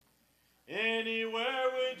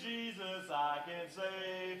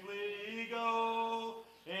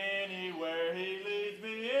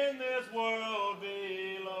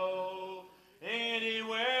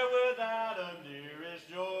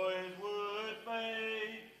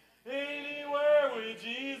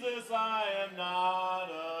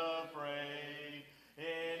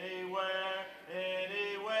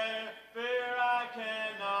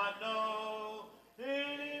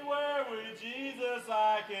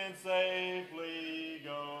can safely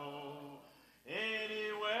go.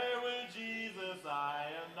 Anywhere with Jesus, I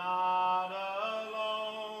am not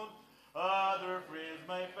alone. Other friends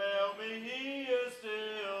may fail me, he is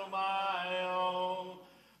still my own.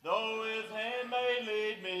 Though his hand may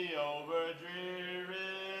lead me over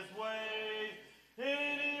dreariest ways,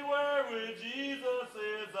 anywhere with Jesus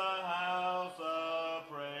is a house of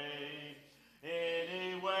praise.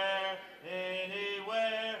 Anywhere,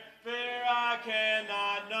 anywhere, fear I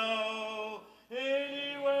cannot know.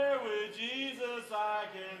 Anywhere with Jesus I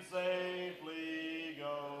can safely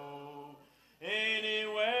go.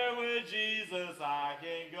 Anywhere with Jesus I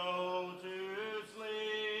can go to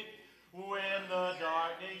sleep. When the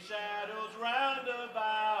darkening shadows round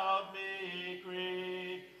about me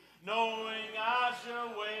creep, knowing I shall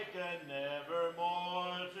waken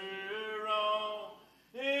nevermore to roam.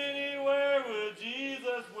 Anywhere with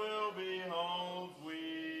Jesus will be home,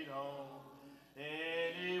 sweet home.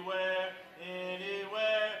 Anywhere,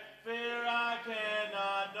 anywhere, fear I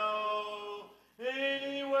cannot know.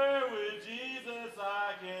 Anywhere with Jesus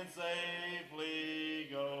I can safely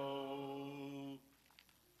go.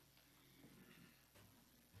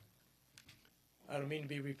 I don't mean to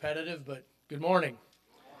be repetitive, but good morning.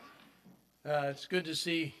 It's good to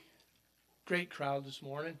see great crowd this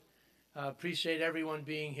morning. Appreciate everyone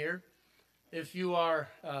being here. If you are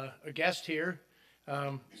a guest here,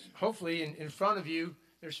 hopefully in front of you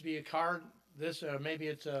there should be a card. Maybe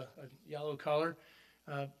it's a yellow color.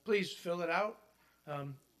 Please fill it out.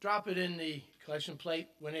 Drop it in the collection plate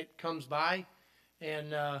when it comes by,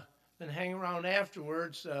 and then hang around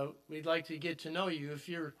afterwards. We'd like to get to know you. If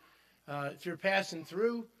you're passing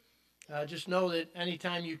through, just know that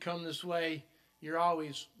anytime you come this way, you're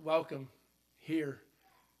always welcome here.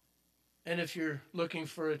 And if you're looking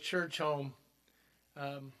for a church home,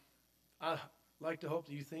 I like to hope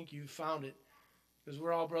that you think you found it, because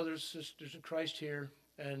we're all brothers and sisters in Christ here,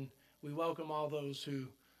 and we welcome all those who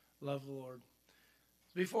love the Lord.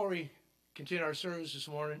 Before we continue our service this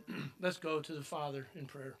morning, let's go to the Father in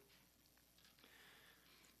prayer.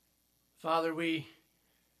 Father,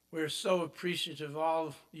 we're so appreciative of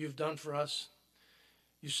all you've done for us.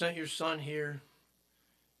 You sent your Son here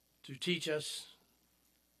to teach us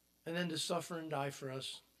and then to suffer and die for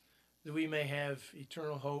us, that we may have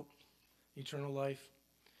eternal hope, eternal life.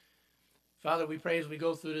 Father, we pray as we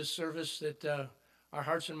go through this service that our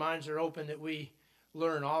hearts and minds are open, that we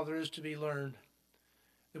learn all there is to be learned,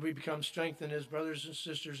 that we become strengthened as brothers and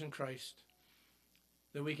sisters in Christ,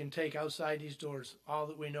 that we can take outside these doors all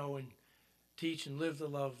that we know and teach and live the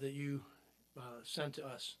love that you sent to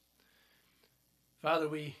us. Father,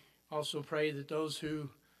 we also pray that those who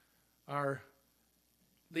are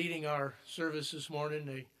leading our service this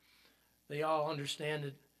morning, they all understand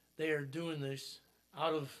that they are doing this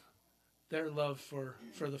out of their love for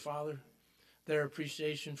the Father, their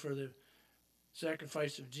appreciation for the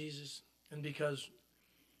sacrifice of Jesus, and because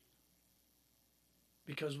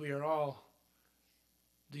we are all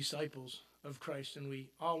disciples of Christ, and we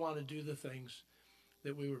all want to do the things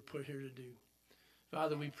that we were put here to do.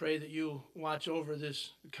 Father, we pray that you'll watch over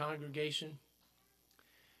this congregation,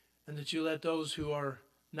 and that you let those who are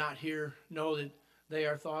not here know that they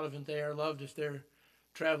are thought of and they are loved. If they're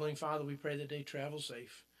traveling, Father, we pray that they travel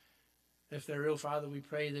safe. If they're ill, Father, we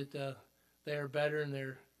pray that they are better and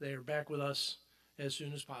they are back with us as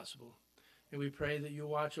soon as possible. And we pray that you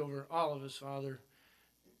watch over all of us, Father.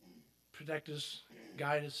 Protect us,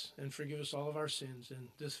 guide us, and forgive us all of our sins. And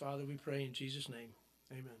this, Father, we pray in Jesus' name.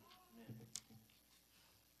 Amen.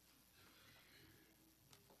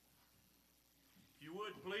 If you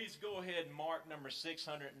would, please go ahead and mark number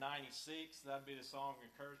 696. That'll be the song of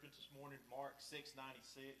encouragement this morning, Mark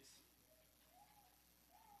 696.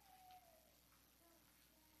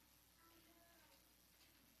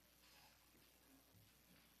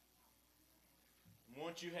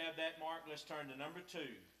 Once you have that marked, let's turn to number 2.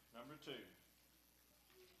 Number 2.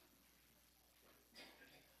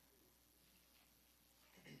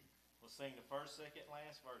 We'll sing the first, second,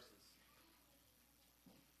 last verses.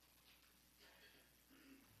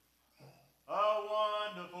 A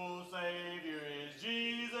wonderful Savior is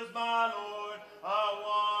Jesus, my Lord, a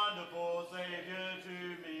wonderful Savior to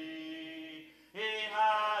me. He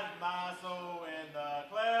hideth my soul in the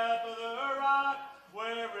cleft of the rock,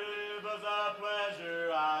 where rivers of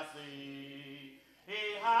pleasure I see.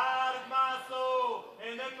 He hideth my soul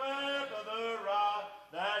in the cleft of the rock,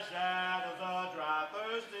 that shadows a dry,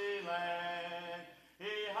 thirsty land.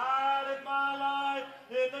 He hideth my life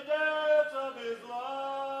in the depths of his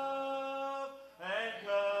love, and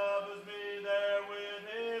covers me there with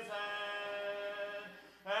his hand,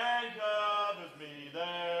 and covers me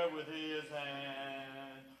there with his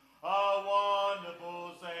hand.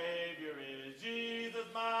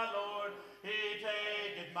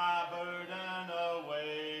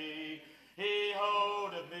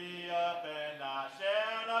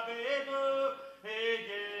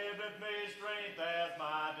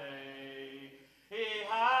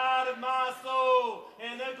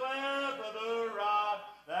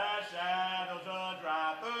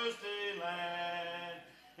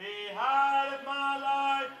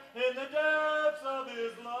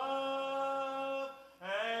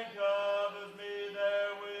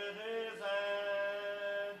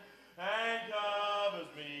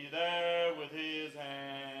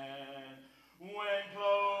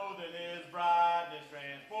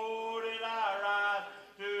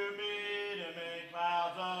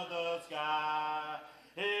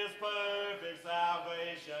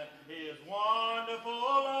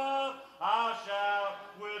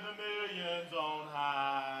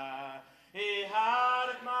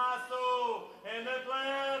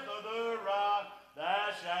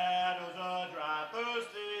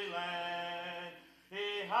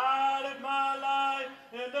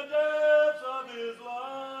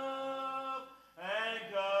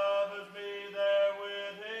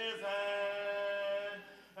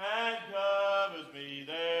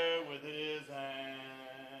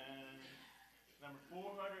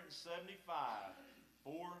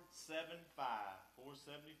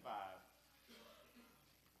 475.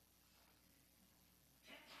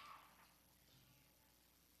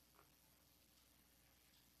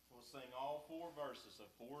 We'll sing all 4 verses of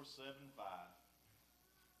 475.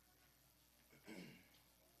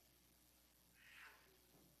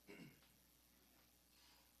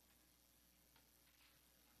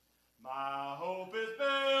 My hope is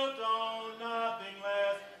built on nothing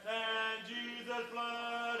less than Jesus'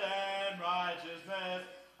 blood and righteousness.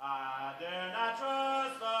 I dare not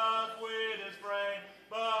trust the sweetest frame,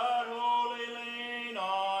 but wholly lean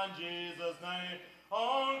on Jesus' name.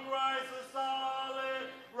 On Christ the solid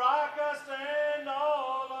rock I stand,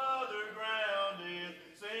 all other ground is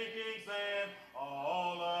sinking sand.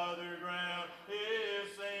 All other ground is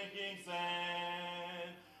sinking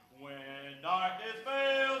sand. When darkness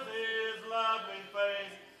fails his lovely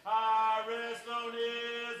face, I rest on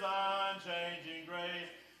his unchanging grace.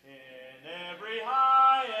 In every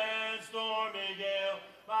high and stormy gale,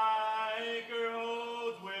 my anchor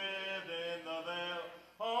holds within the veil.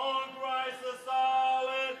 On Christ the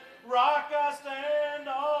solid rock I stand,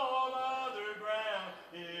 all other ground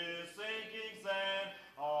is sinking sand.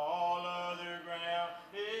 All other ground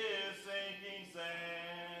is sinking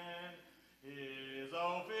sand. His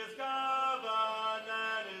oath, his covenant,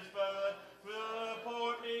 and his blood will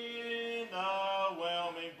support me in the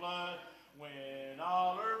whelming flood. When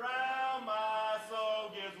all around my soul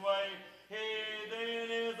gives way, he then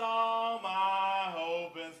is all my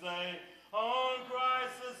hope and stay. On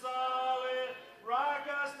Christ the solid rock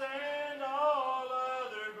I stand, all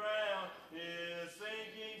other ground is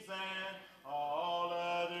sinking sand. All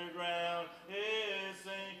other ground is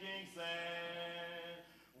sinking sand.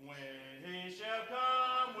 When he shall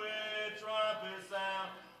come with trumpet sound,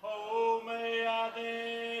 oh, may I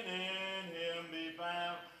then in him be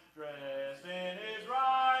found, dressed in his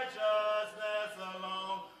righteousness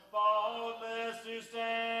alone, faultless to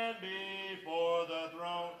stand before the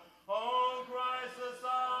throne. On Christ the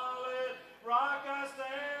solid rock I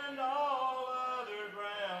stand, all other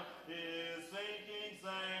ground is sinking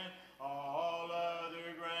sand. All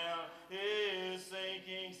other ground is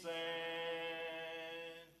sinking sand.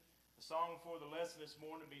 The song for the lesson this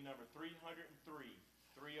morning will be number 303,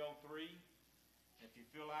 303. If you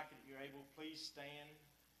feel like it, you're able, please stand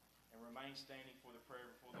and remain standing for the prayer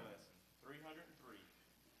before the lesson. 303.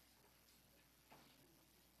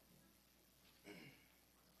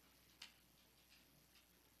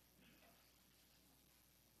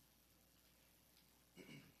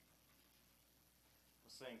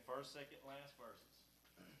 We'll sing first, second, last verses.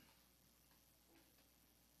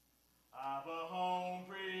 I've a home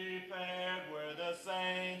prepared where the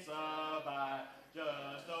saints abide,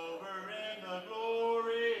 just over in the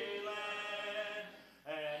glory land.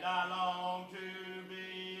 And I long to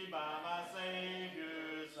be by my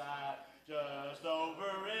Savior's side, just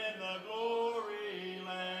over in the glory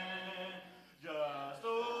land. Just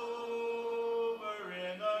over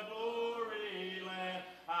in the glory land,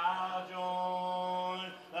 I'll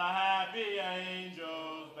join the happy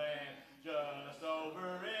angels band. Just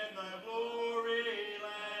over in the glory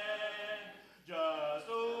land,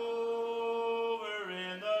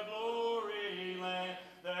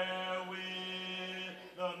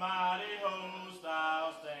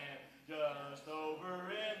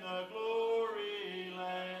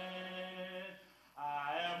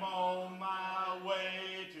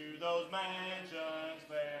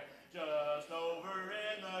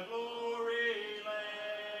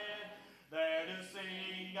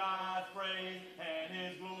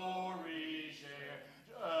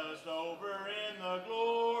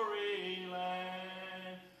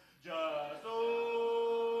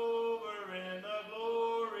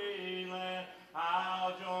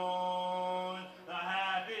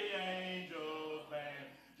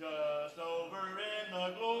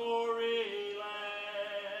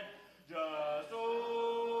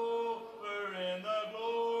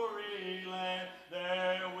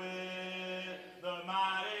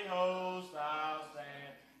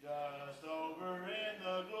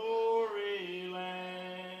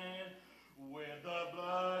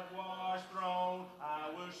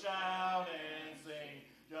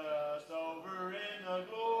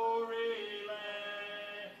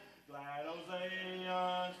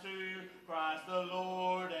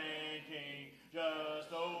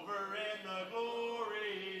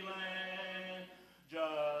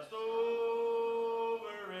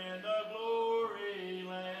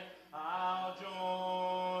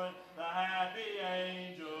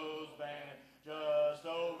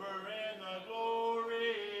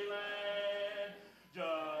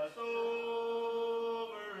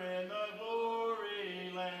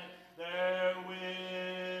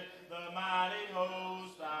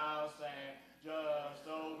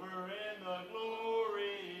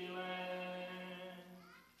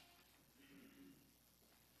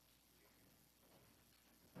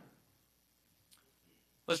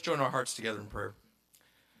 Let's join our hearts together in prayer.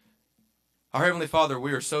 Our Heavenly Father,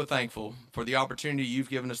 we are so thankful for the opportunity you've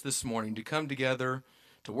given us this morning to come together,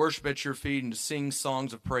 to worship at your feet, and to sing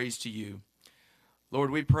songs of praise to you.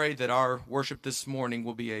 Lord, we pray that our worship this morning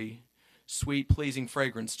will be a sweet, pleasing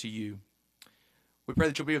fragrance to you. We pray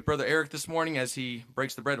that you'll be with Brother Eric this morning as he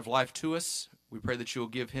breaks the bread of life to us. We pray that you'll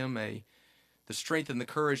give him the strength and the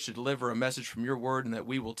courage to deliver a message from your word, and that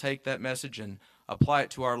we will take that message and apply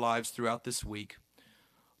it to our lives throughout this week.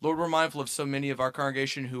 Lord, we're mindful of so many of our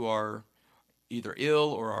congregation who are either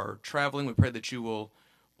ill or are traveling. We pray that you will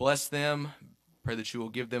bless them. Pray that you will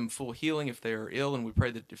give them full healing if they are ill, and we pray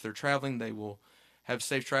that if they're traveling, they will have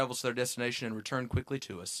safe travels to their destination and return quickly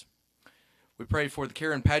to us. We pray for the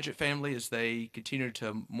Karen Paget family as they continue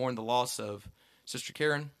to mourn the loss of Sister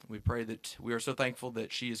Karen. We pray that we are so thankful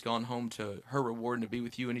that she has gone home to her reward and to be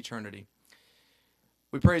with you in eternity.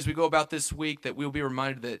 We pray as we go about this week that we'll be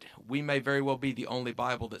reminded that we may very well be the only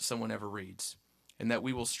Bible that someone ever reads, and that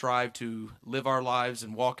we will strive to live our lives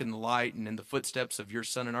and walk in the light and in the footsteps of your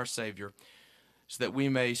Son and our Savior, so that we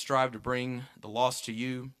may strive to bring the lost to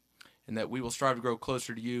you, and that we will strive to grow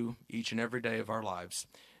closer to you each and every day of our lives.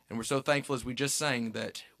 And we're so thankful, as we just sang,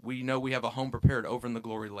 that we know we have a home prepared over in the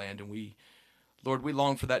glory land. And Lord, we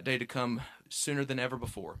long for that day to come sooner than ever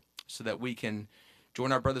before, so that we can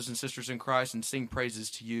join our brothers and sisters in Christ and sing praises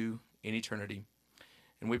to you in eternity.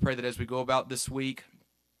 And we pray that as we go about this week,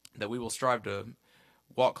 that we will strive to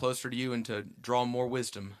walk closer to you and to draw more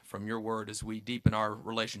wisdom from your word as we deepen our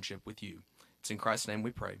relationship with you. It's in Christ's name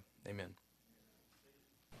we pray. Amen.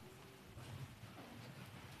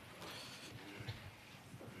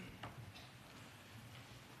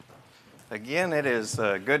 Again, it is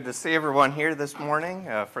good to see everyone here this morning.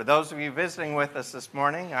 For those of you visiting with us this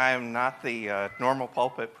morning, I am not the normal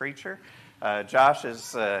pulpit preacher. Josh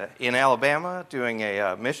is in Alabama doing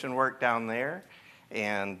a mission work down there.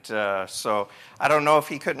 And so I don't know if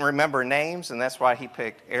he couldn't remember names, and that's why he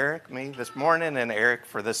picked Eric, me, this morning, and Eric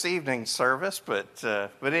for this evening's service. But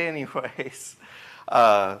anyways,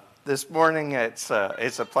 this morning it's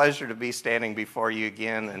a pleasure to be standing before you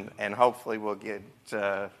again, and hopefully we'll get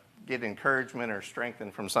encouragement or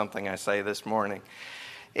strengthened from something I say this morning.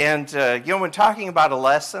 And, when talking about a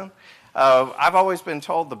lesson, I've always been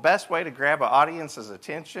told the best way to grab an audience's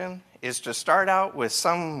attention is to start out with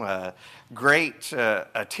some great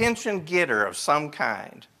attention getter of some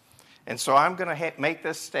kind. And so I'm going to make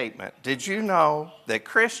this statement. Did you know that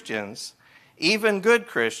Christians, even good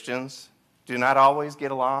Christians, do not always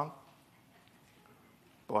get along?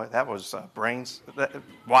 Boy, that was brains.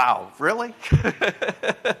 Wow, really?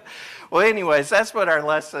 Well, anyways, that's what our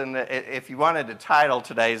lesson, if you wanted to title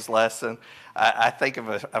today's lesson, I think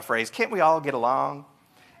of a phrase, can't we all get along?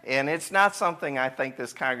 And it's not something I think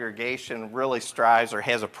this congregation really strives or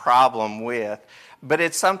has a problem with, but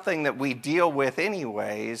it's something that we deal with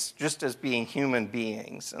anyways, just as being human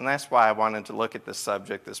beings. And that's why I wanted to look at this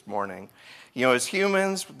subject this morning. As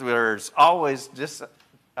humans, there's always just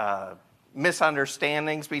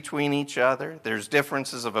misunderstandings between each other. There's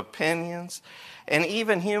differences of opinions. And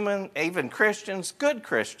even Christians, good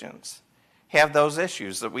Christians, have those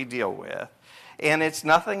issues that we deal with. And it's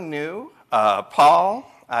nothing new. Paul,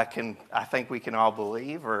 I think we can all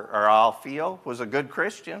believe or all feel, was a good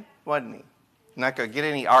Christian, wasn't he? Not going to get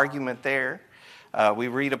any argument there. We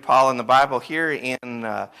read of Paul in the Bible here.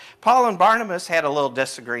 Paul and Barnabas had a little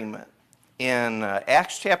disagreement. In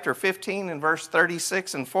Acts chapter 15 and verse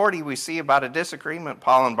 36 and 40, we see about a disagreement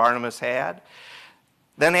Paul and Barnabas had.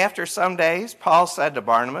 Then after some days, Paul said to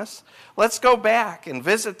Barnabas, "Let's go back and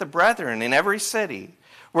visit the brethren in every city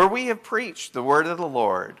where we have preached the word of the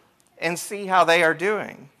Lord, and see how they are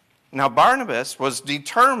doing." Now Barnabas was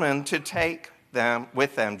determined to take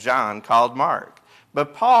with them John, called Mark.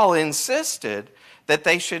 But Paul insisted that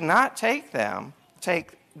they should not take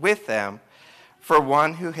with them for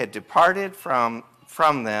one who had departed from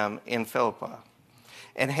them in Philippi,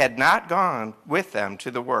 and had not gone with them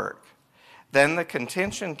to the work. Then the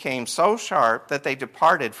contention came so sharp that they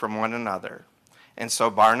departed from one another. And so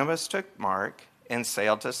Barnabas took Mark and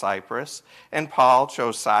sailed to Cyprus, and Paul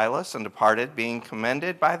chose Silas and departed, being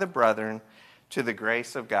commended by the brethren to the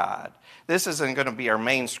grace of God. This isn't going to be our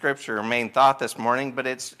main scripture or main thought this morning, but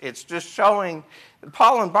it's just showing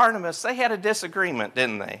Paul and Barnabas, they had a disagreement,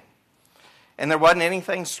 didn't they? And there wasn't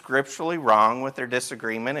anything scripturally wrong with their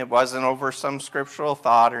disagreement. It wasn't over some scriptural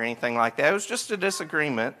thought or anything like that. It was just a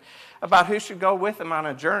disagreement about who should go with them on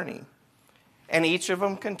a journey. And each of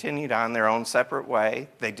them continued on their own separate way.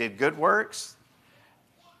 They did good works.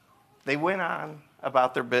 They went on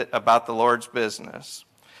about the Lord's business.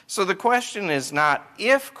 So the question is not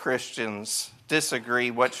if Christians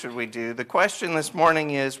disagree, what should we do? The question this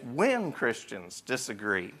morning is when Christians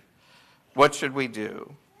disagree, what should we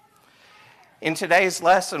do? In today's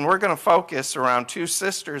lesson, we're going to focus around two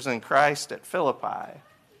sisters in Christ at Philippi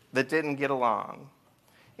that didn't get along.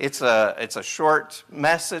 It's a short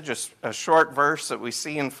message, a short verse that we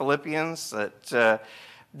see in Philippians that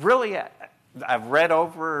really I've read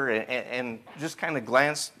over and just kind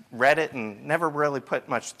of read it and never really put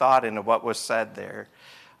much thought into what was said there.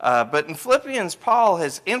 But in Philippians, Paul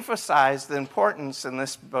has emphasized the importance in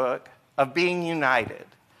this book of being united.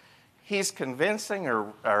 He's convincing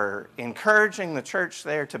or encouraging the church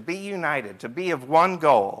there to be united, to be of one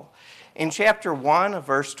goal. In chapter 1 of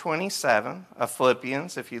verse 27 of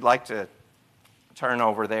Philippians, if you'd like to turn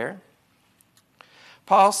over there,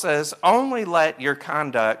 Paul says, "Only let your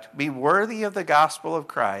conduct be worthy of the gospel of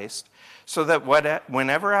Christ, so that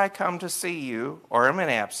whenever I come to see you or am in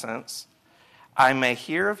absence, I may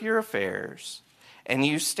hear of your affairs, and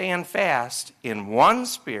you stand fast in one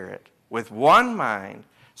spirit, with one mind,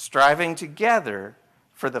 striving together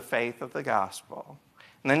for the faith of the gospel."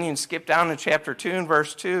 And then you can skip down to chapter 2 and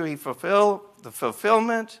verse 2. "He fulfilled the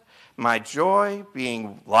fulfillment, my joy,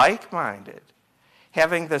 being like-minded,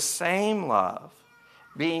 having the same love,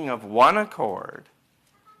 being of one accord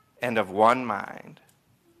and of one mind."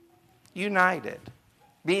 United,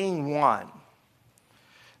 being one.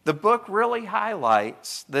 The book really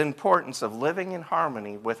highlights the importance of living in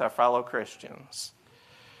harmony with our fellow Christians.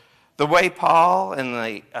 The way Paul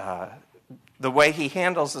and the way he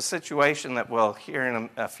handles the situation that we'll here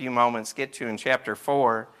in a few moments get to in chapter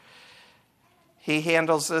 4, he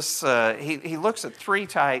handles this, he looks at three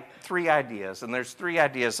ideas, and there's three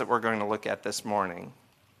ideas that we're going to look at this morning.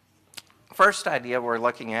 First idea we're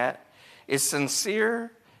looking at is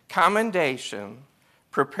sincere commendation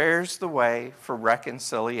prepares the way for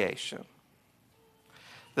reconciliation.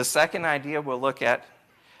 The second idea we'll look at,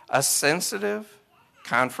 a sensitive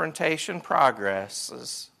confrontation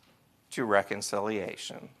progresses to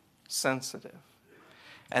reconciliation. Sensitive.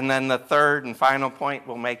 And then the third and final point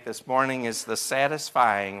we'll make this morning is the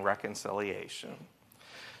satisfying reconciliation.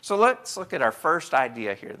 So let's look at our first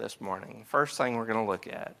idea here this morning. First thing we're going to look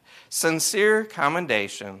at. Sincere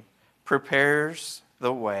commendation prepares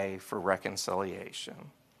the way for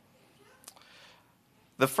reconciliation.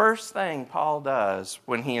 The first thing Paul does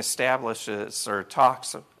when he establishes or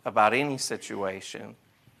talks about any situation,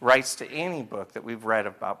 writes to any book that we've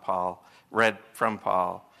read from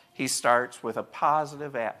Paul, he starts with a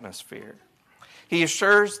positive atmosphere. He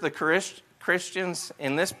assures the Christians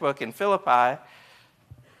in this book in Philippi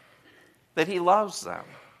that he loves them,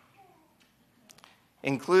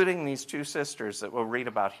 including these two sisters that we'll read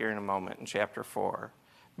about here in a moment in chapter 4.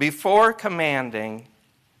 Before commanding,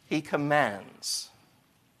 he commends.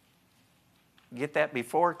 Get that?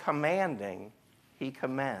 Before commanding, he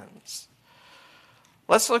commends.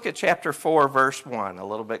 Let's look at chapter 4, verse 1, a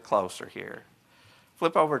little bit closer here.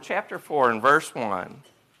 Flip over chapter 4 and verse 1.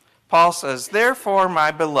 Paul says, "Therefore,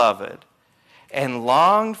 my beloved and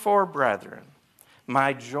longed for brethren,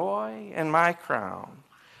 my joy and my crown,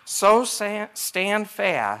 so stand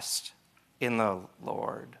fast in the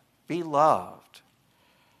Lord. Be loved."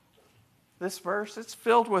 This verse, it's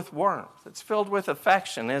filled with warmth. It's filled with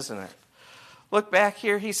affection, isn't it? Look back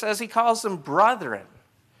here, he says he calls them brethren.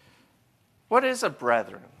 What is a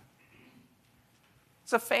brethren?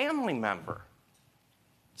 It's a family member.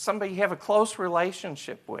 Somebody you have a close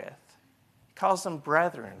relationship with. He calls them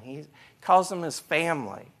brethren. He calls them his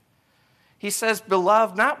family. He says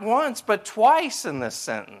beloved not once, but twice in this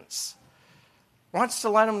sentence. Wants to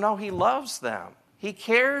let them know he loves them. He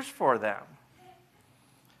cares for them.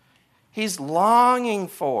 He's longing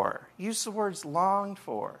for. Use the words longed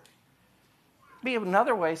for. Be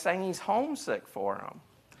another way of saying he's homesick for them.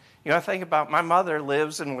 You know, I think about my mother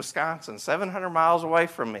lives in Wisconsin, 700 miles away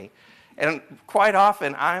from me. And quite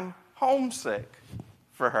often I'm homesick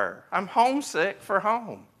for her. I'm homesick for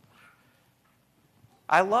home.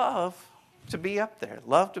 I love to be up there,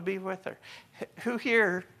 love to be with her. Who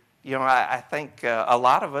here, you know, I think a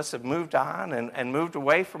lot of us have moved on and moved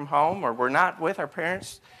away from home, or we're not with our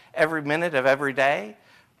parents every minute of every day.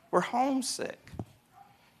 We're homesick.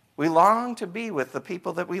 We long to be with the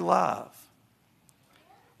people that we love.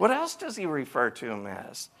 What else does he refer to them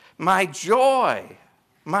as? My joy,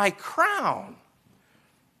 my crown.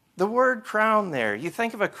 The word crown there, you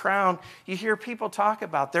think of a crown, you hear people talk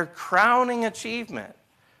about their crowning achievement.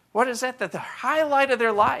 What is that? That the highlight of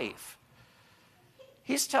their life.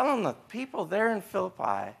 He's telling the people there in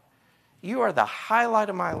Philippi, You are the highlight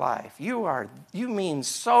of my life. You mean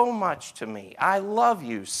so much to me. I love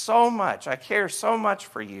you so much. I care so much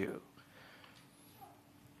for you.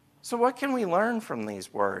 So what can we learn from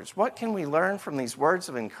these words? What can we learn from these words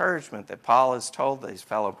of encouragement that Paul has told these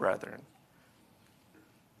fellow brethren?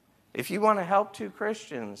 If you want to help two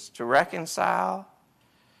Christians to reconcile,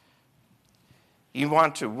 you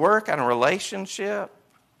want to work on a relationship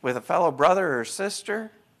with a fellow brother or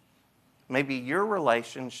sister, maybe your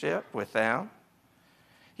relationship with them,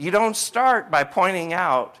 you don't start by pointing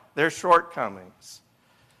out their shortcomings.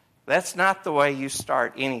 That's not the way you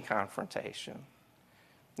start any confrontation.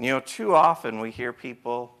 You know, too often we hear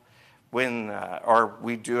people or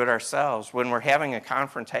we do it ourselves, when we're having a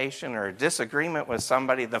confrontation or a disagreement with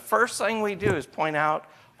somebody, the first thing we do is point out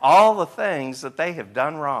all the things that they have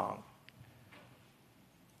done wrong.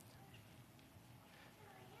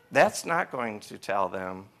 That's not going to tell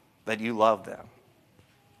them that you love them.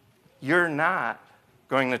 You're not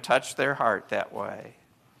going to touch their heart that way.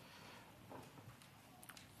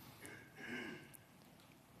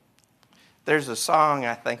 There's a song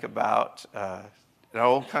I think about, an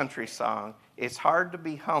old country song. It's hard to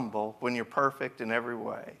be humble when you're perfect in every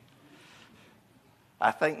way.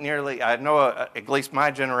 I know at least my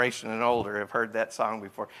generation and older have heard that song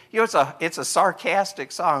before. You know, it's a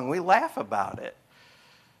sarcastic song. We laugh about it.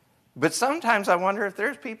 But sometimes I wonder if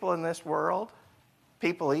there's people in this world,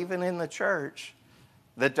 people even in the church,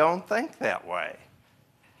 that don't think that way.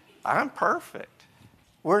 I'm perfect.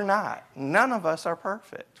 We're not. None of us are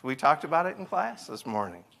perfect. We talked about it in class this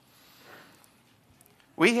morning.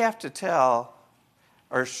 We have to tell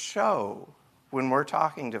or show when we're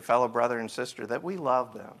talking to fellow brother and sister that we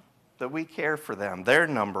love them, that we care for them. They're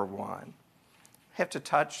number one. We have to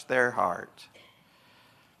touch their heart.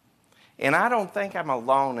 And I don't think I'm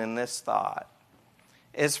alone in this thought.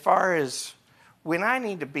 As far as when I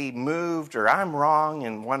need to be moved or I'm wrong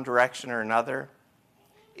in one direction or another,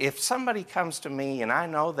 if somebody comes to me and I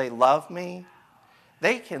know they love me,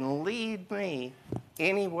 they can lead me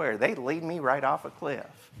anywhere. They lead me right off a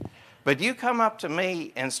cliff. But you come up to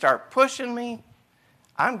me and start pushing me,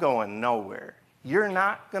 I'm going nowhere. You're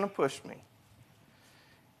not going to push me.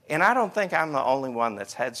 And I don't think I'm the only one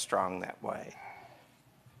that's headstrong that way.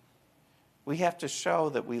 We have to show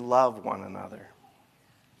that we love one another.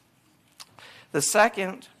 The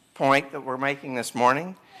second point that we're making this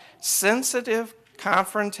morning, sensitive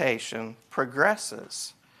confrontation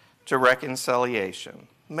progresses to reconciliation.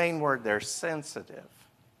 Main word there, sensitive.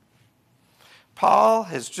 Paul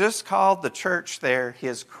has just called the church there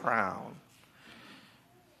his crown.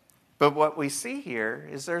 But what we see here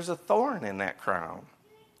is there's a thorn in that crown.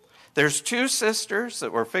 There's two sisters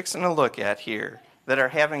that we're fixing to look at here that are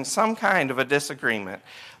having some kind of a disagreement.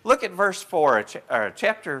 Look at verse 4,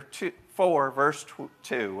 chapter 4, verse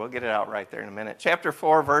 2. We'll get it out right there in a minute. Chapter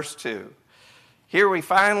 4, verse 2. Here we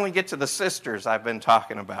finally get to the sisters I've been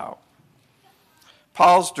talking about.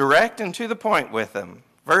 Paul's direct and to the point with them.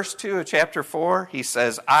 Verse 2 of chapter 4, he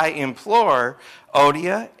says, I implore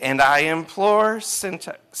Euodia and I implore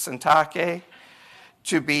Syntyche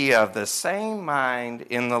to be of the same mind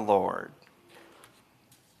in the Lord.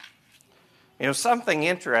 You know, something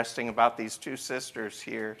interesting about these two sisters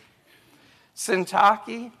here.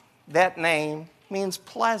 Syntyche, that name means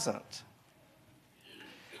pleasant.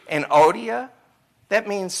 And Euodia, that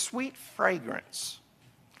means sweet fragrance.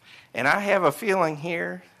 And I have a feeling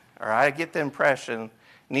here, or I get the impression,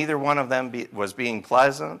 neither one of them was being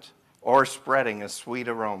pleasant or spreading a sweet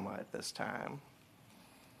aroma at this time.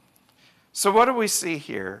 So what do we see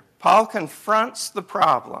here? Paul confronts the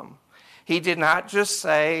problem. He did not just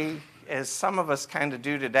say, as some of us kind of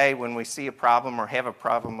do today when we see a problem or have a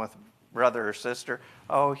problem with a brother or sister,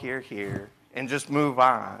 oh, here, and just move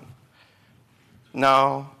on.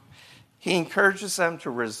 No, he encourages them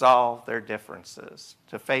to resolve their differences,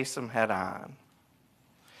 to face them head on.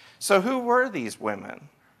 So who were these women?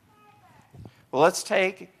 Well, let's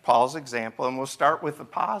take Paul's example, and we'll start with the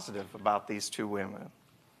positive about these two women.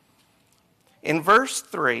 In verse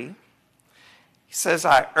 3, he says,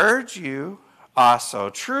 I urge you also,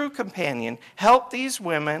 true companion, help these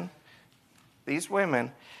women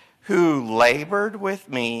who labored with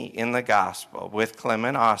me in the gospel, with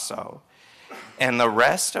Clement also, and the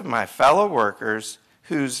rest of my fellow workers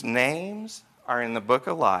whose names are in the book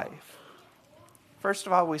of life. First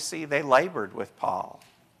of all, we see they labored with Paul.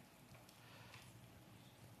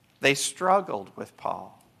 They struggled with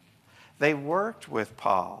Paul. They worked with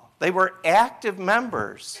Paul. They were active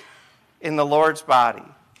members in the Lord's body.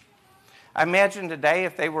 I imagine today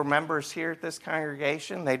if they were members here at this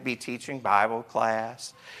congregation, they'd be teaching Bible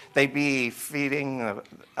class. They'd be feeding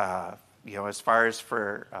as far as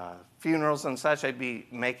for funerals and such, they'd be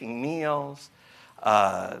making meals.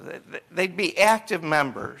 They'd be active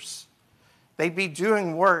members. They'd be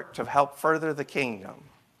doing work to help further the kingdom.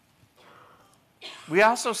 We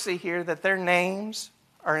also see here that their names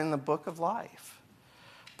are in the book of life.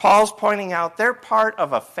 Paul's pointing out they're part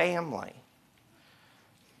of a family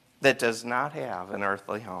that does not have an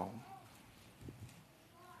earthly home.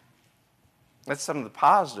 That's some of the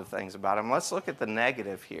positive things about them. Let's look at the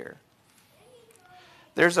negative here.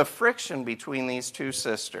 There's a friction between these two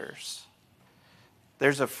sisters.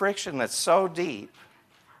 There's a friction that's so deep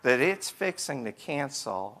that it's fixing to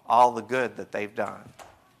cancel all the good that they've done.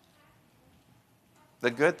 The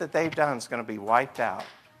good that they've done is going to be wiped out.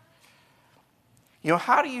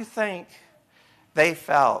 How do you think they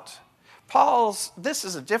felt? This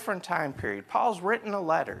is a different time period. Paul's written a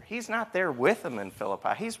letter. He's not there with them in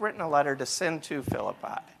Philippi. He's written a letter to send to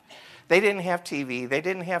Philippi. They didn't have TV. They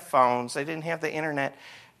didn't have phones. They didn't have the internet.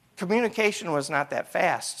 Communication was not that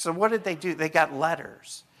fast. So what did they do? They got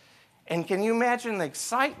letters. And can you imagine the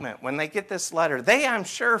excitement when they get this letter? They, I'm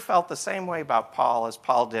sure, felt the same way about Paul as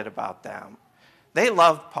Paul did about them. They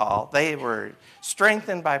loved Paul. They were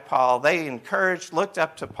strengthened by Paul. They encouraged, looked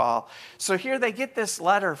up to Paul. So here they get this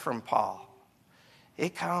letter from Paul.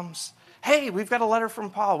 It comes, hey, we've got a letter from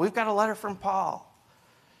Paul. We've got a letter from Paul.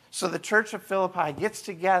 So the church of Philippi gets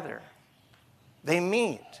together. They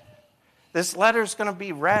meet. This letter is going to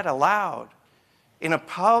be read aloud in a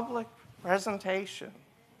public presentation.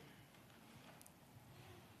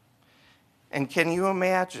 And can you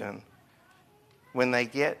imagine when they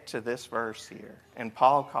get to this verse here and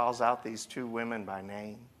Paul calls out these two women by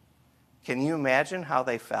name? Can you imagine how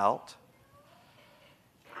they felt?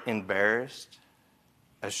 Embarrassed,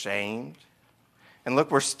 ashamed. And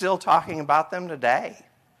look, we're still talking about them today.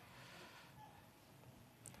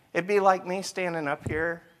 It'd be like me standing up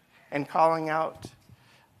here and calling out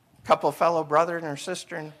a couple fellow brother or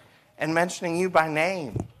sister and mentioning you by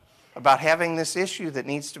name about having this issue that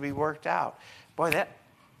needs to be worked out. Boy,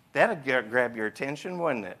 that'd grab your attention,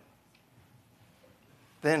 wouldn't it?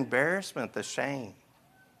 The embarrassment, the shame.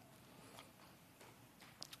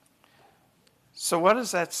 So what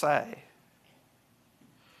does that say?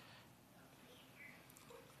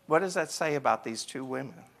 What does that say about these two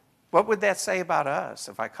women? What would that say about us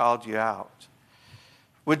if I called you out?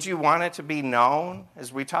 Would you want it to be known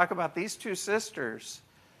as we talk about these two sisters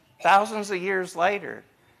thousands of years later?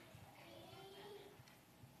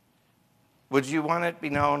 Would you want it to be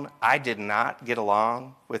known I did not get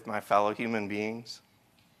along with my fellow human beings?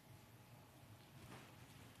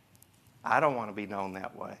 I don't want to be known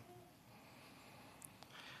that way.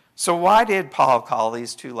 So why did Paul call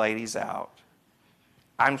these two ladies out?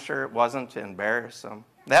 I'm sure it wasn't to embarrass them.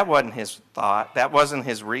 That wasn't his thought. That wasn't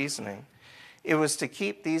his reasoning. It was to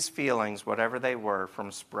keep these feelings, whatever they were,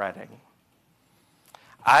 from spreading.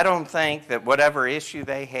 I don't think that whatever issue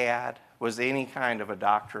they had was any kind of a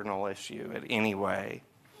doctrinal issue in any way.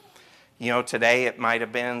 Today it might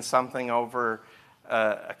have been something over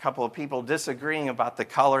a couple of people disagreeing about the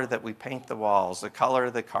color that we paint the walls, the color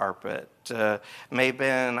of the carpet. May have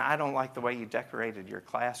been, I don't like the way you decorated your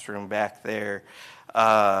classroom back there.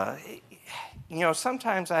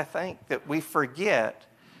 Sometimes I think that we forget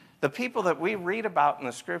the people that we read about in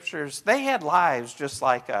the scriptures, they had lives just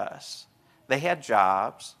like us. They had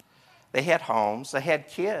jobs, they had homes, they had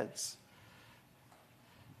kids.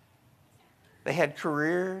 They had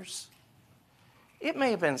careers. It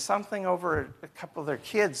may have been something over a couple of their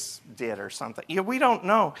kids did or something. We don't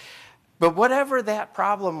know. But whatever that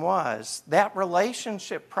problem was, that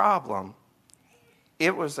relationship problem,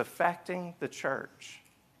 it was affecting the church.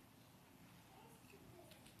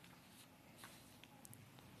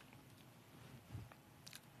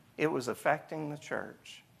 It was affecting the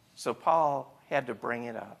church. So Paul had to bring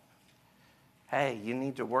it up. Hey, you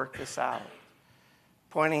need to work this out.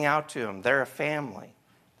 Pointing out to them, they're a family.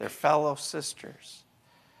 They're fellow sisters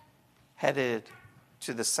headed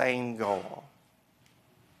to the same goal.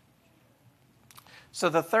 So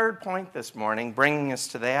the third point this morning, bringing us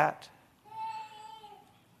to that,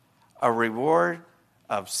 a reward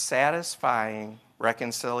of satisfying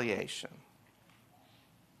reconciliation.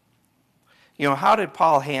 How did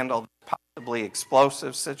Paul handle the possibly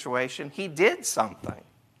explosive situation? He did something.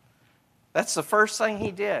 That's the first thing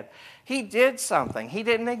he did. He did something. He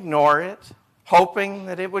didn't ignore it, hoping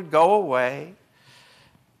that it would go away.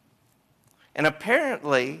 And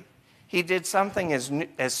apparently, he did something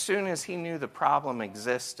as soon as he knew the problem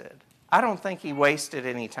existed. I don't think he wasted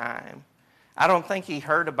any time. I don't think he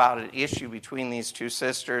heard about an issue between these two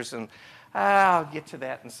sisters and, I'll get to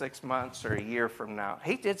that in 6 months or a year from now.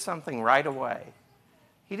 He did something right away.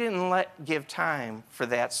 He didn't give time for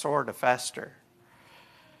that sore to fester.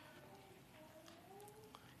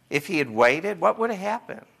 If he had waited, what would have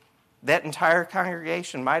happened? That entire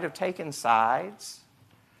congregation might have taken sides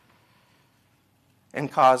and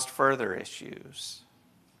caused further issues.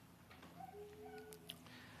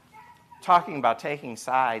 Talking about taking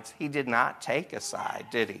sides, he did not take a side,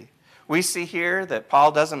 did he? We see here that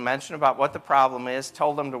Paul doesn't mention about what the problem is,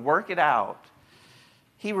 told them to work it out.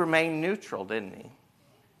 He remained neutral, didn't he?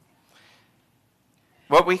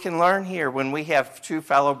 What we can learn here when we have two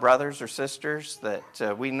fellow brothers or sisters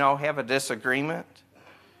that we know have a disagreement,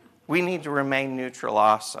 we need to remain neutral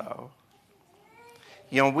also.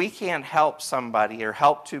 You know, we can't help somebody or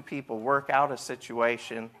help two people work out a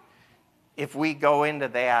situation if we go into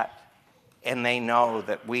that and they know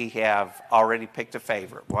that we have already picked a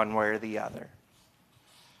favorite one way or the other.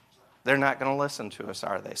 They're not going to listen to us,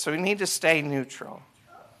 are they? So we need to stay neutral.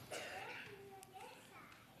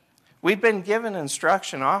 We've been given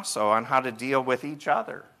instruction also on how to deal with each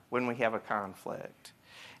other when we have a conflict.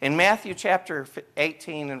 In Matthew chapter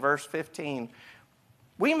 18 and verse 15,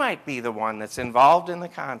 we might be the one that's involved in the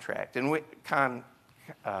contract, and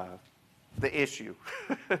the issue,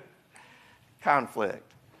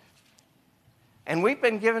 conflict. And we've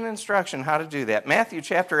been given instruction how to do that. Matthew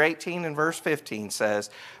chapter 18 and verse 15 says,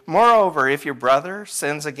 "Moreover, if your brother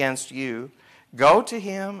sins against you, go to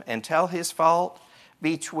him and tell his fault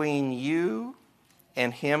between you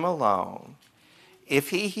and him alone. If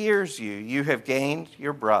he hears you, you have gained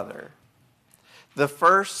your brother." The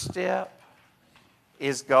first step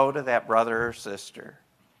is go to that brother or sister.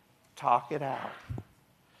 Talk it out.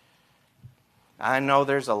 I know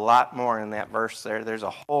there's a lot more in that verse there. There's a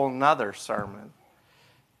whole nother sermon.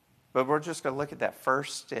 But we're just going to look at that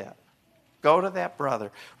first step. Go to that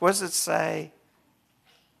brother. What does it say?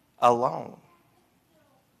 Alone.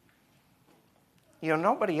 You know,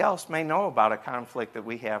 nobody else may know about a conflict that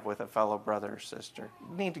we have with a fellow brother or sister.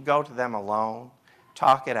 You need to go to them alone.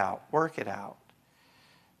 Talk it out. Work it out.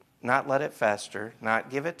 Not let it fester.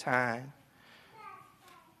 Not give it time.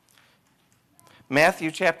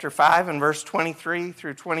 Matthew chapter 5 and verse 23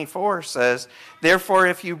 through 24 says, "Therefore,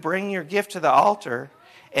 if you bring your gift to the altar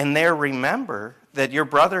and there remember that your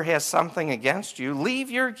brother has something against you,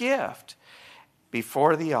 leave your gift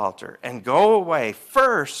before the altar and go away.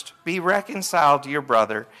 First be reconciled to your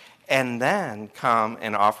brother and then come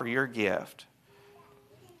and offer your gift."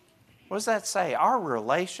 What does that say? Our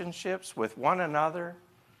relationships with one another,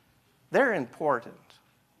 they're important.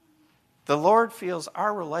 The Lord feels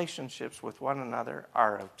our relationships with one another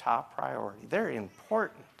are of top priority. They're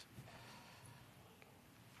important.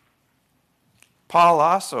 Paul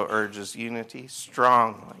also urges unity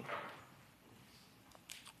strongly.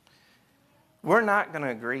 We're not going to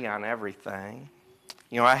agree on everything.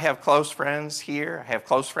 You know, I have close friends here. I have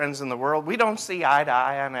close friends in the world. We don't see eye to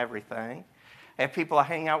eye on everything. I have people I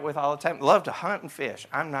hang out with all the time. Love to hunt and fish.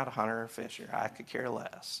 I'm not a hunter or fisher. I could care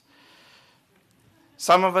less.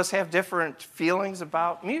 Some of us have different feelings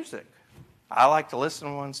about music. I like to listen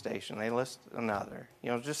to one station. They listen to another. You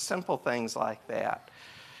know, just simple things like that.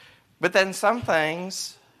 But then some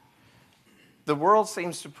things the world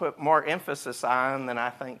seems to put more emphasis on than I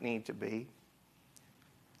think need to be.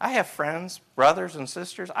 I have friends, brothers and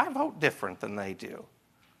sisters, I vote different than they do.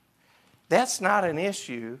 That's not an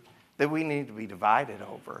issue that we need to be divided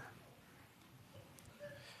over.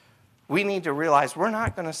 We need to realize we're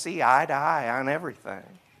not going to see eye to eye on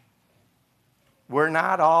everything. We're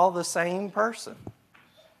not all the same person.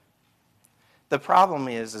 The problem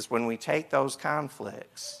is when we take those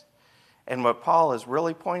conflicts, and what Paul is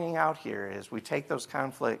really pointing out here is we take those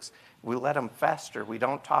conflicts, we let them fester, we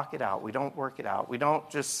don't talk it out, we don't work it out, we don't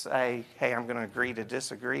just say, hey, I'm going to agree to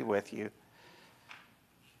disagree with you.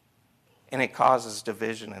 And it causes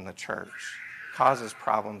division in the church, causes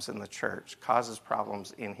problems in the church, causes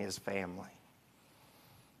problems in his family.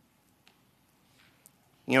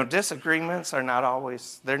 You know, disagreements are not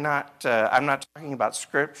always, I'm not talking about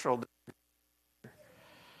scriptural,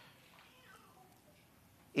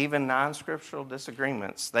 even non-scriptural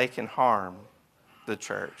disagreements, they can harm the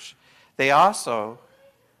church. They also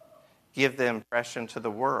give the impression to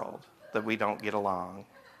the world that we don't get along.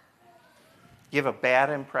 Give a bad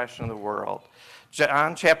impression of the world.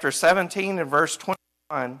 John chapter 17 and verse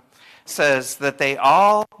 21 says that they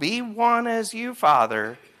all be one as you,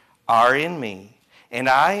 Father, are in me, and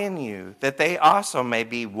I in you, that they also may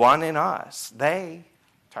be one in us. They,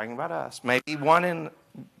 talking about us, may be one in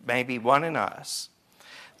us,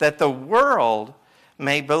 that the world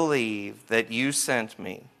may believe that you sent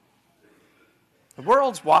me. The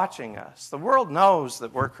world's watching us. The world knows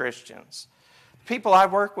that we're Christians. People I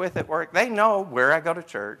work with at work, they know where I go to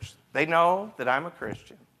church. They know that I'm a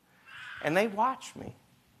Christian. And they watch me.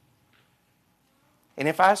 And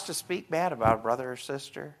if I was to speak bad about a brother or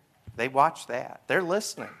sister, they watch that. They're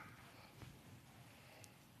listening.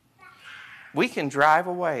 We can drive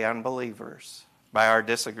away unbelievers by our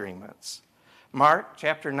disagreements. Mark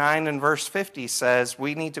chapter 9 and verse 50 says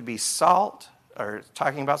we need to be salt, or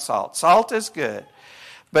talking about salt. Salt is good,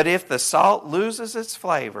 but if the salt loses its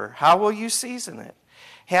flavor, how will you season it?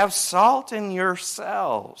 Have salt in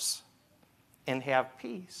yourselves and have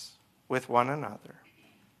peace with one another.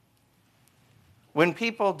 When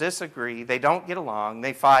people disagree, they don't get along,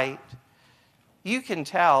 they fight, you can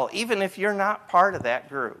tell, even if you're not part of that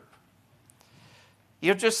group.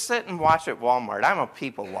 You'll just sit and watch at Walmart. I'm a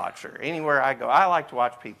people watcher. Anywhere I go, I like to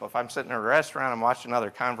watch people. If I'm sitting in a restaurant, I'm watching other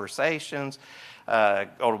conversations. Go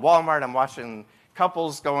to Walmart, I'm watching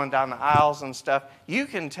couples going down the aisles and stuff. You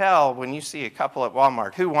can tell when you see a couple at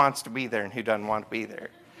Walmart who wants to be there and who doesn't want to be there.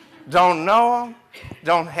 Don't know them,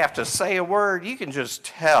 don't have to say a word. You can just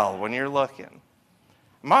tell when you're looking.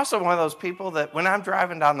 I'm also one of those people that when I'm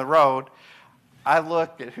driving down the road, I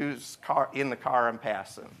look at who's in the car I'm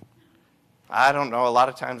passing. I don't know. A lot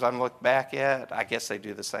of times I'm looked back at. I guess they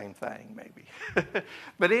do the same thing, maybe.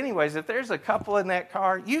 But anyways, if there's a couple in that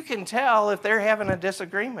car, you can tell if they're having a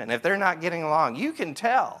disagreement, if they're not getting along. You can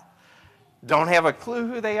tell. Don't have a clue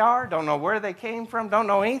who they are, don't know where they came from, don't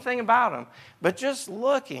know anything about them. But just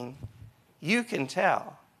looking, you can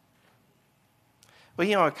tell. Well,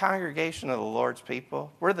 you know, a congregation of the Lord's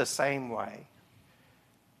people, we're the same way.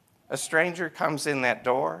 A stranger comes in that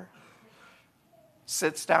door,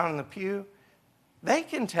 sits down in the pew, they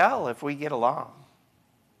can tell if we get along.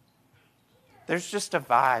 There's just a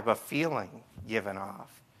vibe, a feeling given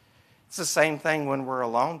off. It's the same thing when we're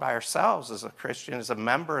alone by ourselves as a Christian, as a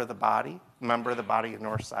member of the body of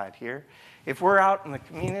Northside here. If we're out in the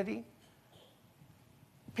community,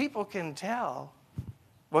 people can tell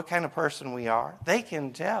what kind of person we are. They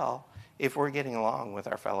can tell if we're getting along with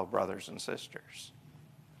our fellow brothers and sisters.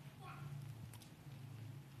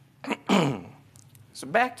 So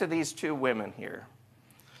back to these two women here.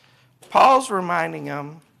 Paul's reminding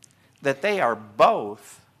them that they are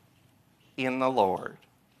both in the Lord.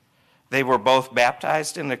 They were both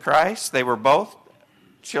baptized into Christ. They were both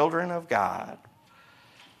children of God.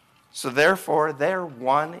 So therefore, they're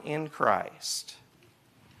one in Christ.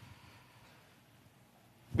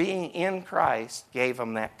 Being in Christ gave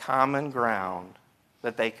them that common ground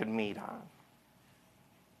that they could meet on.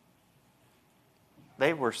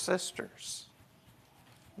 They were sisters.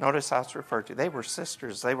 Notice how it's referred to. They were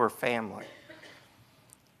sisters. They were family.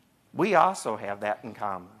 We also have that in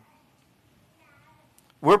common.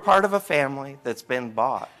 We're part of a family that's been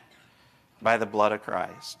bought by the blood of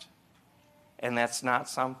Christ. And that's not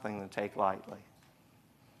something to take lightly.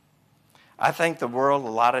 I think the world a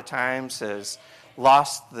lot of times has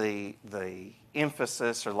lost the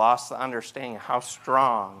emphasis or lost the understanding of how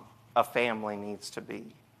strong a family needs to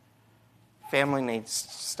be. Family needs to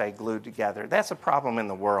stay glued together. That's a problem in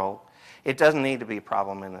the world. It doesn't need to be a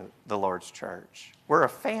problem in the Lord's church. We're a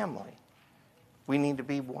family. We need to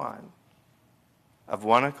be one, of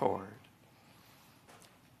one accord.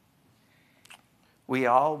 We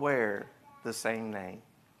all wear the same name,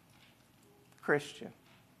 Christian.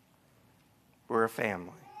 We're a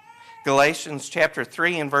family. Galatians chapter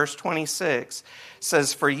 3 and verse 26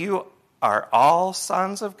 says, "For you are all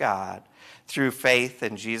sons of God through faith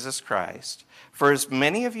in Jesus Christ. For as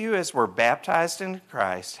many of you as were baptized into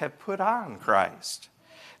Christ have put on Christ.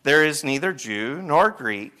 There is neither Jew nor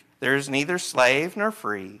Greek. There is neither slave nor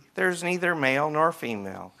free. There is neither male nor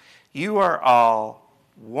female. You are all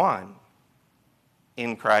one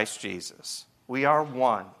in Christ Jesus." We are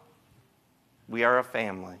one. We are a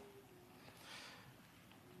family.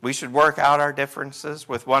 We should work out our differences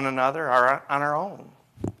with one another on our own.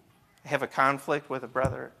 Have a conflict with a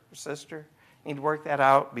brother or sister, need to work that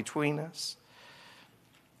out between us.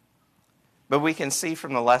 But we can see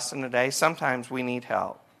from the lesson today, sometimes we need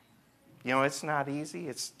help. You know, it's not easy.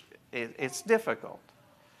 It's difficult.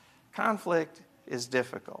 Conflict is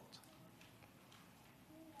difficult.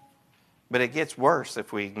 But it gets worse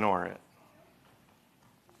if we ignore it.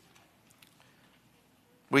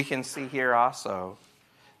 We can see here also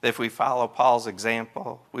that if we follow Paul's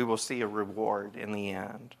example, we will see a reward in the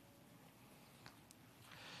end.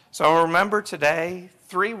 So remember today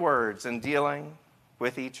 3 words in dealing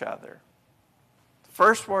with each other. The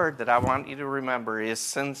first word that I want you to remember is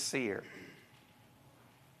sincere.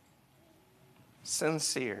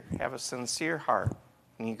 Sincere. Have a sincere heart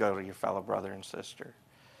when you go to your fellow brother and sister.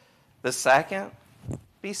 The second,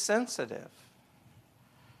 be sensitive.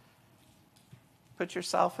 Put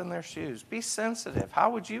yourself in their shoes. Be sensitive.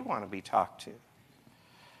 How would you want to be talked to?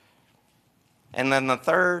 And then the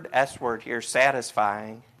third S word here,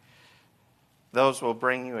 satisfying. Those will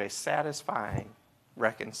bring you a satisfying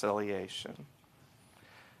reconciliation.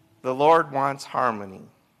 The Lord wants harmony.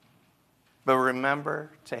 But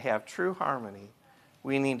remember, to have true harmony,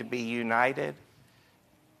 we need to be united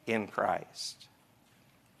in Christ.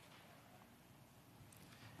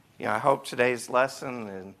 I hope today's lesson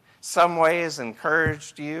in some ways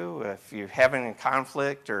encouraged you. If you're having a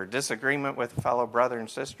conflict or disagreement with a fellow brother and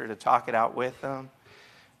sister, to talk it out with them.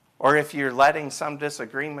 Or if you're letting some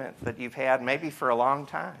disagreement that you've had maybe for a long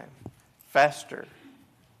time fester.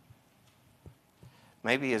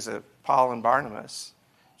 Maybe as a Paul and Barnabas,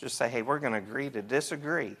 just say, hey, we're going to agree to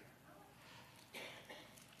disagree.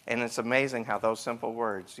 And it's amazing how those simple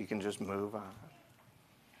words, you can just move on.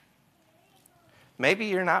 Maybe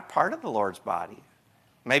you're not part of the Lord's body.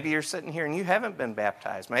 Maybe you're sitting here and you haven't been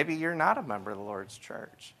baptized. Maybe you're not a member of the Lord's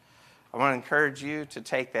church. I want to encourage you to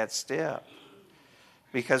take that step,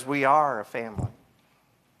 because we are a family.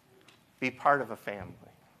 Be part of a family.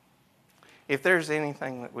 If there's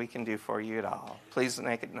anything that we can do for you at all, please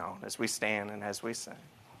make it known as we stand and as we sing.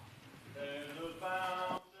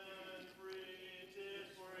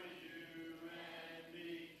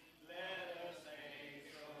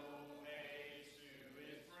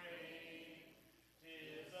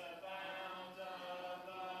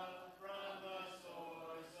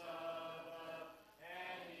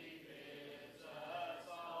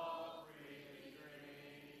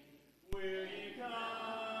 Will you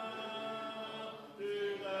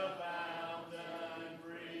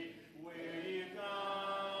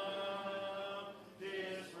come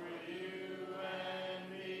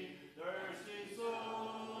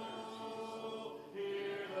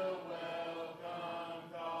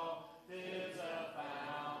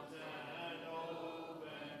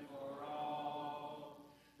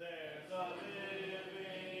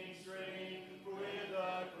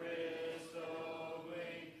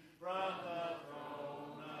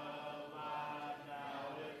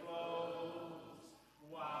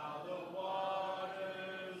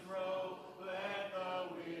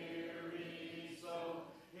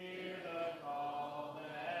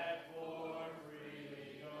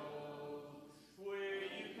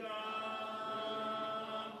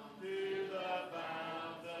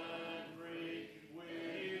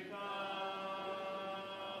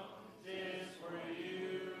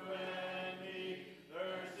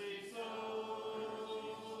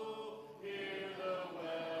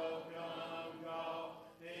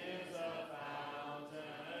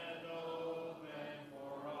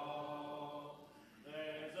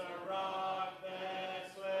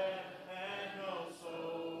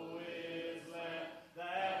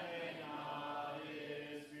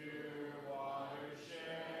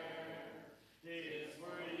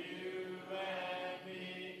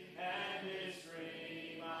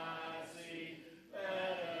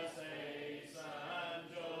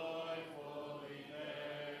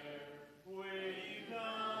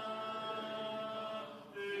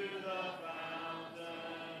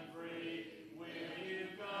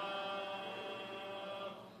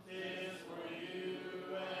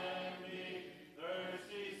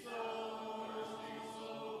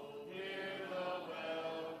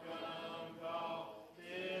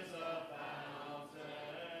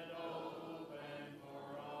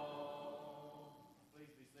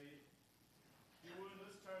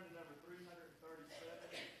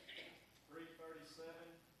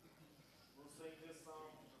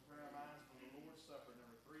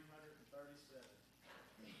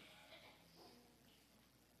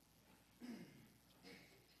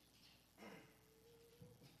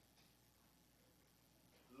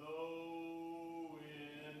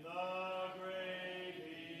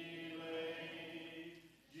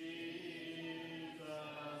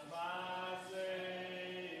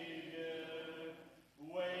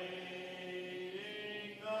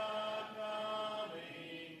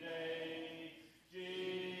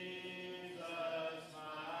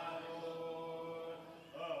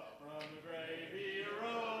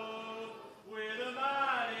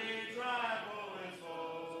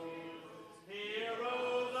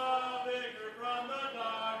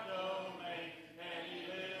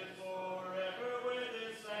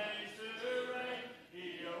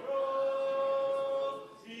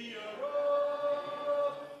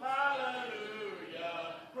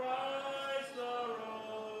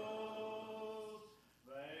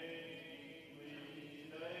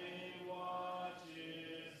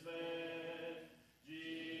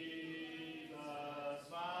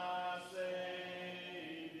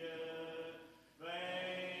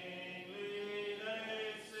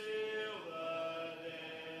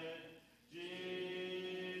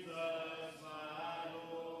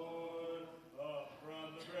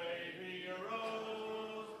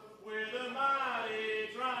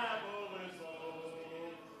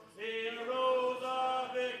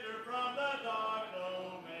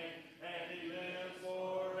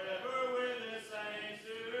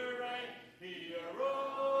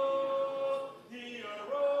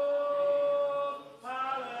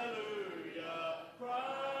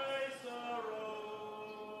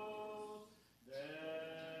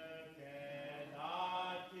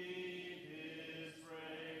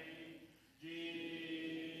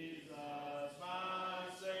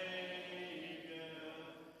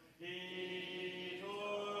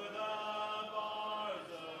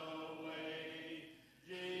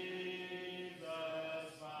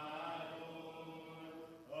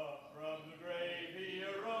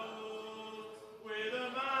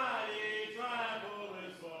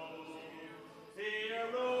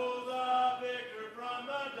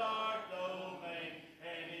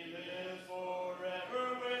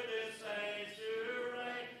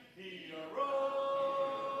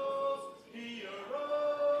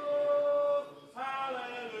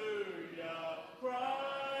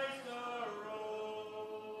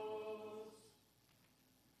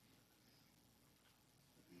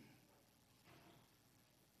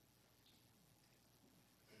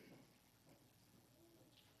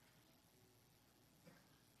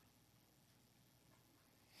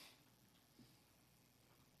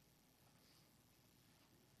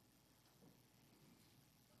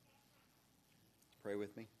pray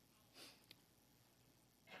with me?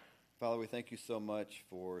 Father, we thank you so much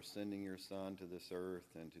for sending your Son to this earth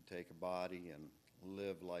and to take a body and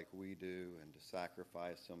live like we do and to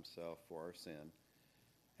sacrifice himself for our sin.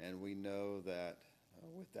 And we know that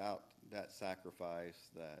without that sacrifice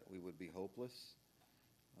that we would be hopeless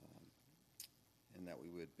and that we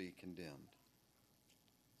would be condemned.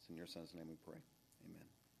 It's in your Son's name we pray. Amen.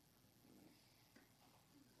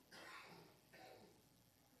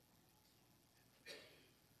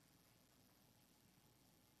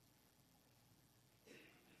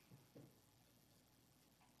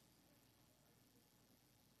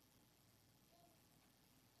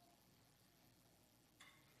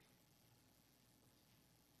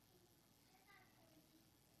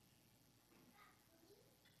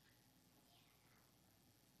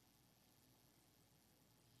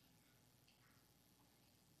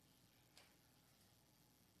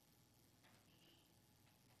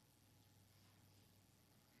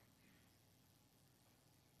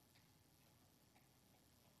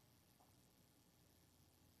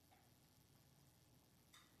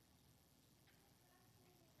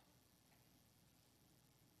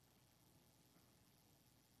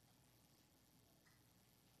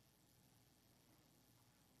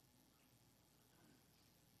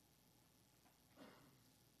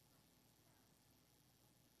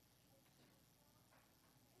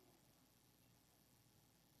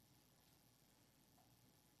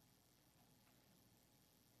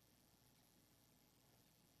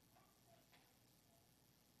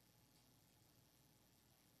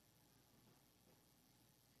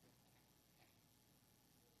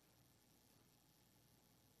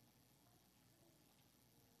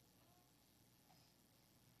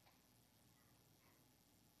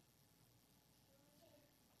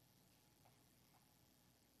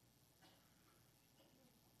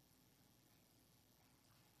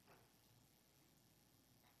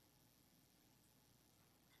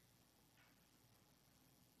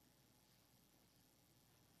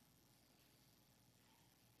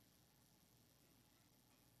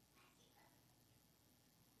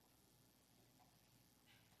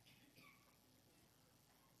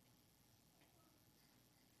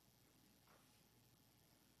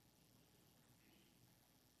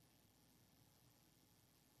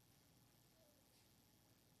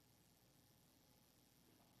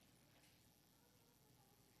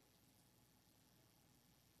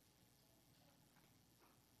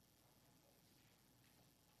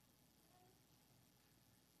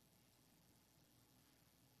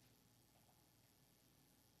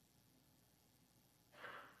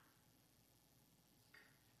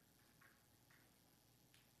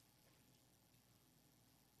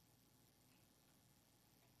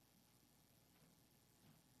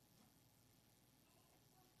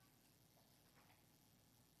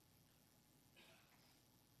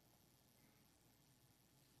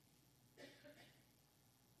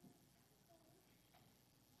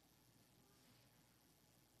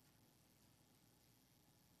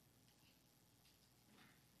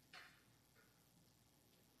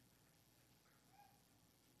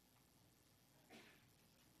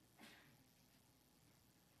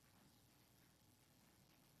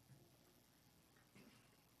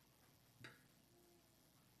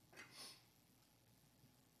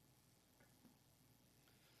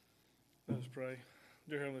 Let us pray.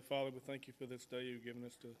 Dear Heavenly Father, we thank you for this day you've given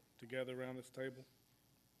us to gather around this table.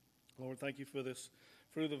 Lord, thank you for this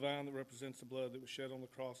fruit of the vine that represents the blood that was shed on the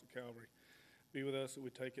cross at Calvary. Be with us that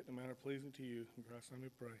we take it in a manner pleasing to you. In Christ's name we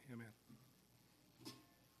pray. Amen.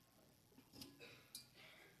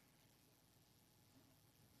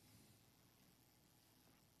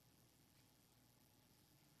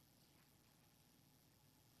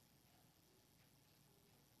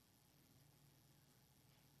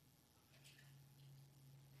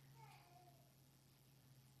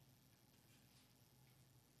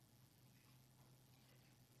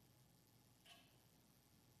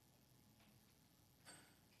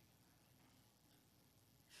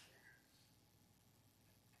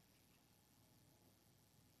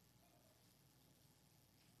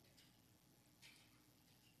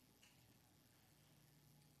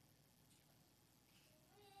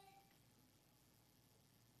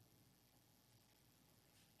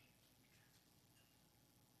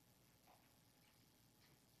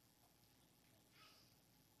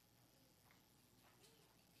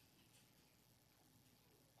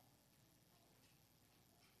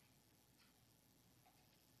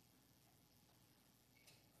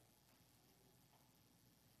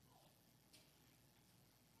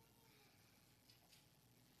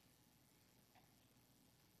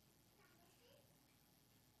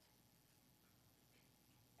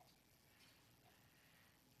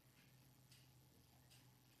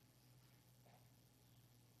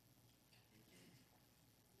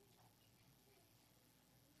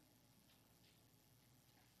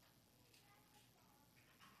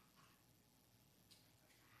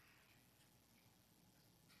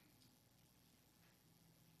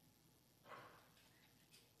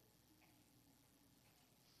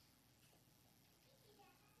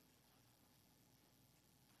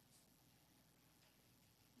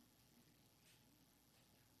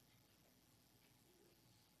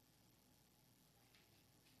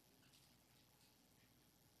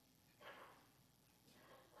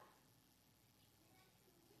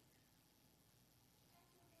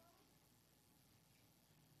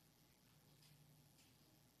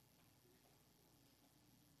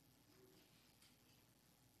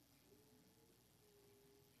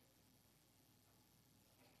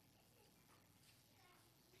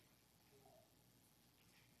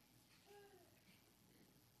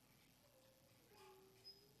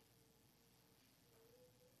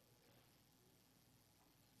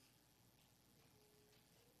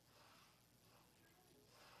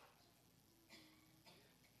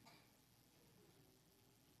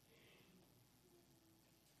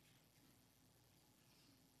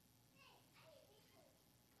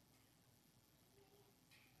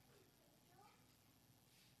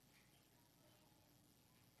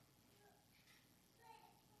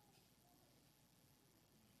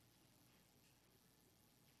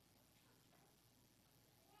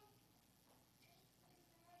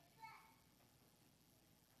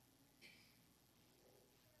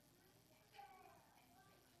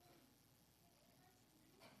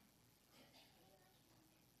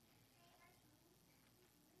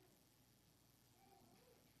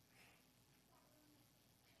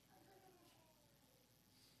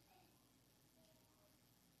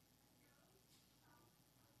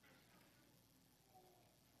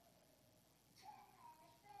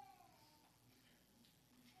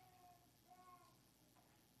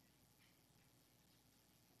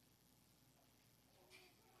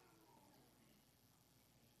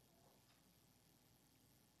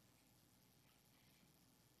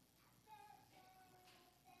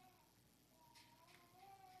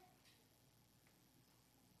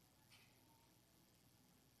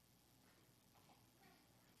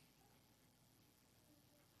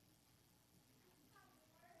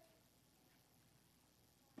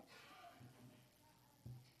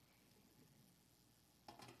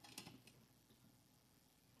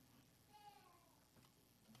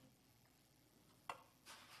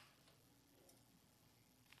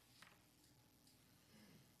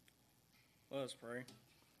 Let us pray.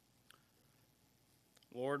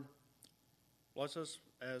 Lord, bless us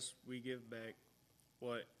as we give back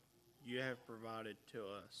what you have provided to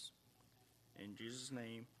us. In Jesus'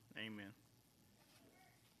 name, amen.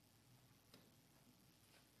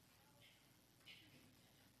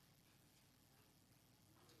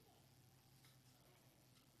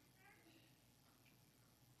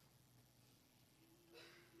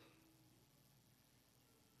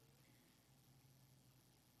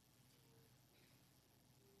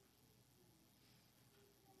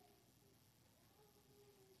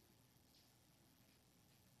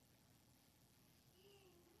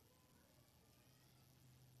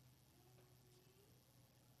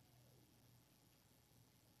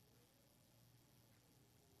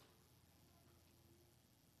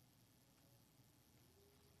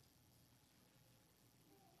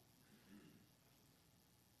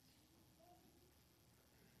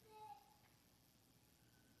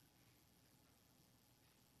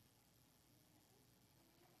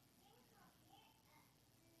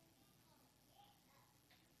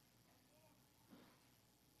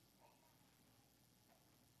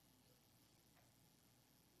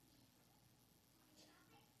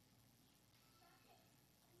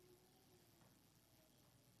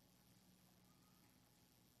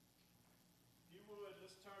 If you would,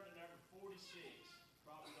 let's turn to number 46.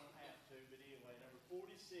 Probably don't have to, but anyway, number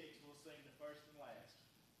 46, we'll sing the first and last.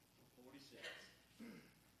 46.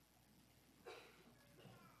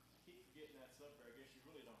 Keep forgetting that's up there. I guess you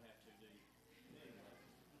really don't have to, do you? Anyway,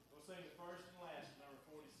 we'll sing the first and last, number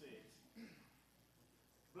 46.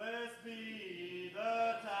 Blessed be